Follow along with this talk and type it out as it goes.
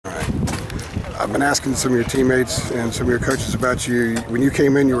I've been asking some of your teammates and some of your coaches about you. When you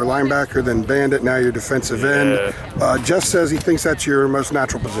came in, you were linebacker, then bandit, now you're defensive end. Jeff says he thinks that's your most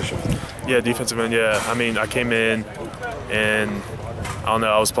natural position. Yeah, defensive end, yeah. I mean, I came in and I don't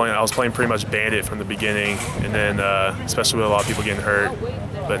know, I was playing pretty much bandit from the beginning, and then especially with a lot of people getting hurt.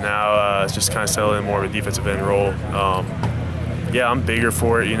 But now it's just kind of settled in more of a defensive end role. Yeah, I'm bigger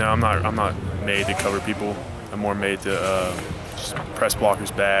for it. You know, I'm not made to cover people. I'm more made to just press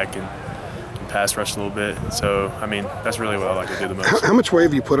blockers back and pass rush a little bit. So, I mean, that's really what I like to do the most. How much weight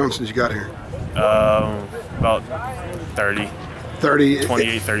have you put on since you got here? About 30.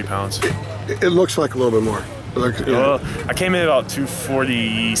 30 pounds. It looks like a little bit more. Well, I came in about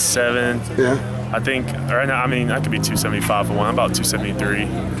 247. Yeah. I think right now, I mean, I could be 275 for one. I'm about 273,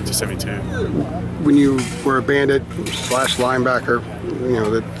 272. When you were a bandit / linebacker, you know,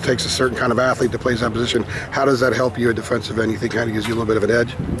 that takes a certain kind of athlete that plays that position. How does that help you at defensive end? You think kind of gives you a little bit of an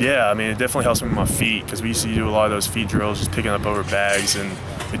edge? Yeah, I mean, it definitely helps me with my feet, because we used to do a lot of those feet drills, just picking up over bags, and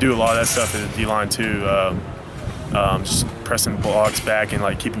we do a lot of that stuff in the D-line too. Just pressing blocks back and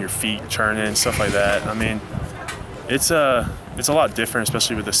like keeping your feet churning and stuff like that. I mean, it's a lot different,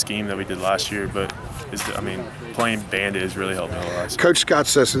 especially with the scheme that we did last year. But I mean, playing bandit has really helped me a lot. Coach Scott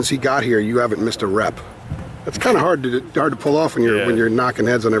says since he got here, you haven't missed a rep. That's kind of hard to pull off when you're knocking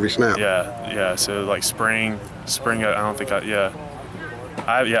heads on every snap. Yeah. So like spring, I don't think I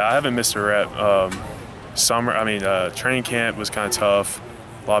haven't missed a rep. Summer, I mean, training camp was kind of tough.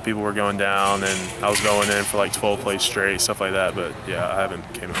 A lot of people were going down, and I was going in for like 12 plays straight, stuff like that. But yeah, I haven't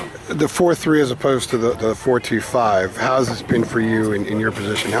came out. The 4-3 as opposed to the 4-2-5. How has this been for you in your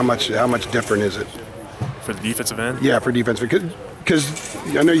position? How much different is it? For the defensive end? Yeah, for defensive. Because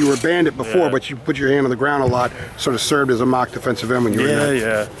I know you were a bandit before, but you put your hand on the ground a lot. Sort of served as a mock defensive end when you were in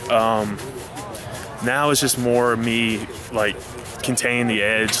there. Now it's just more me like containing the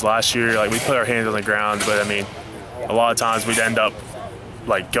edge. Last year, like we put our hands on the ground, but I mean, a lot of times we'd end up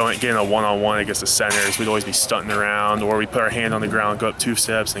like getting a one-on-one against the centers. We'd always be stunting around, or we put our hand on the ground, go up 2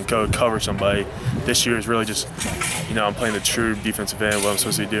 steps, and go cover somebody. This year is really just, you know, I'm playing the true defensive end. What I'm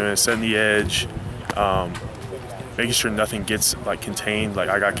supposed to be doing is setting the edge, making sure nothing gets like contained. Like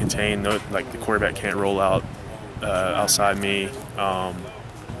I got contained. No, like the quarterback can't roll out outside me.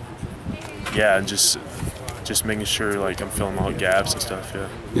 Yeah, and just making sure like I'm filling all the gaps and stuff. Yeah.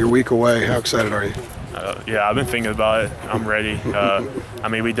 You're a week away. How excited are you? Yeah, I've been thinking about it. I'm ready. I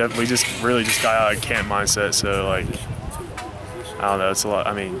mean, we just really got out of camp mindset, so like, I don't know, it's a lot.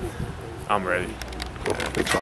 I mean, I'm ready. Cool. Thanks.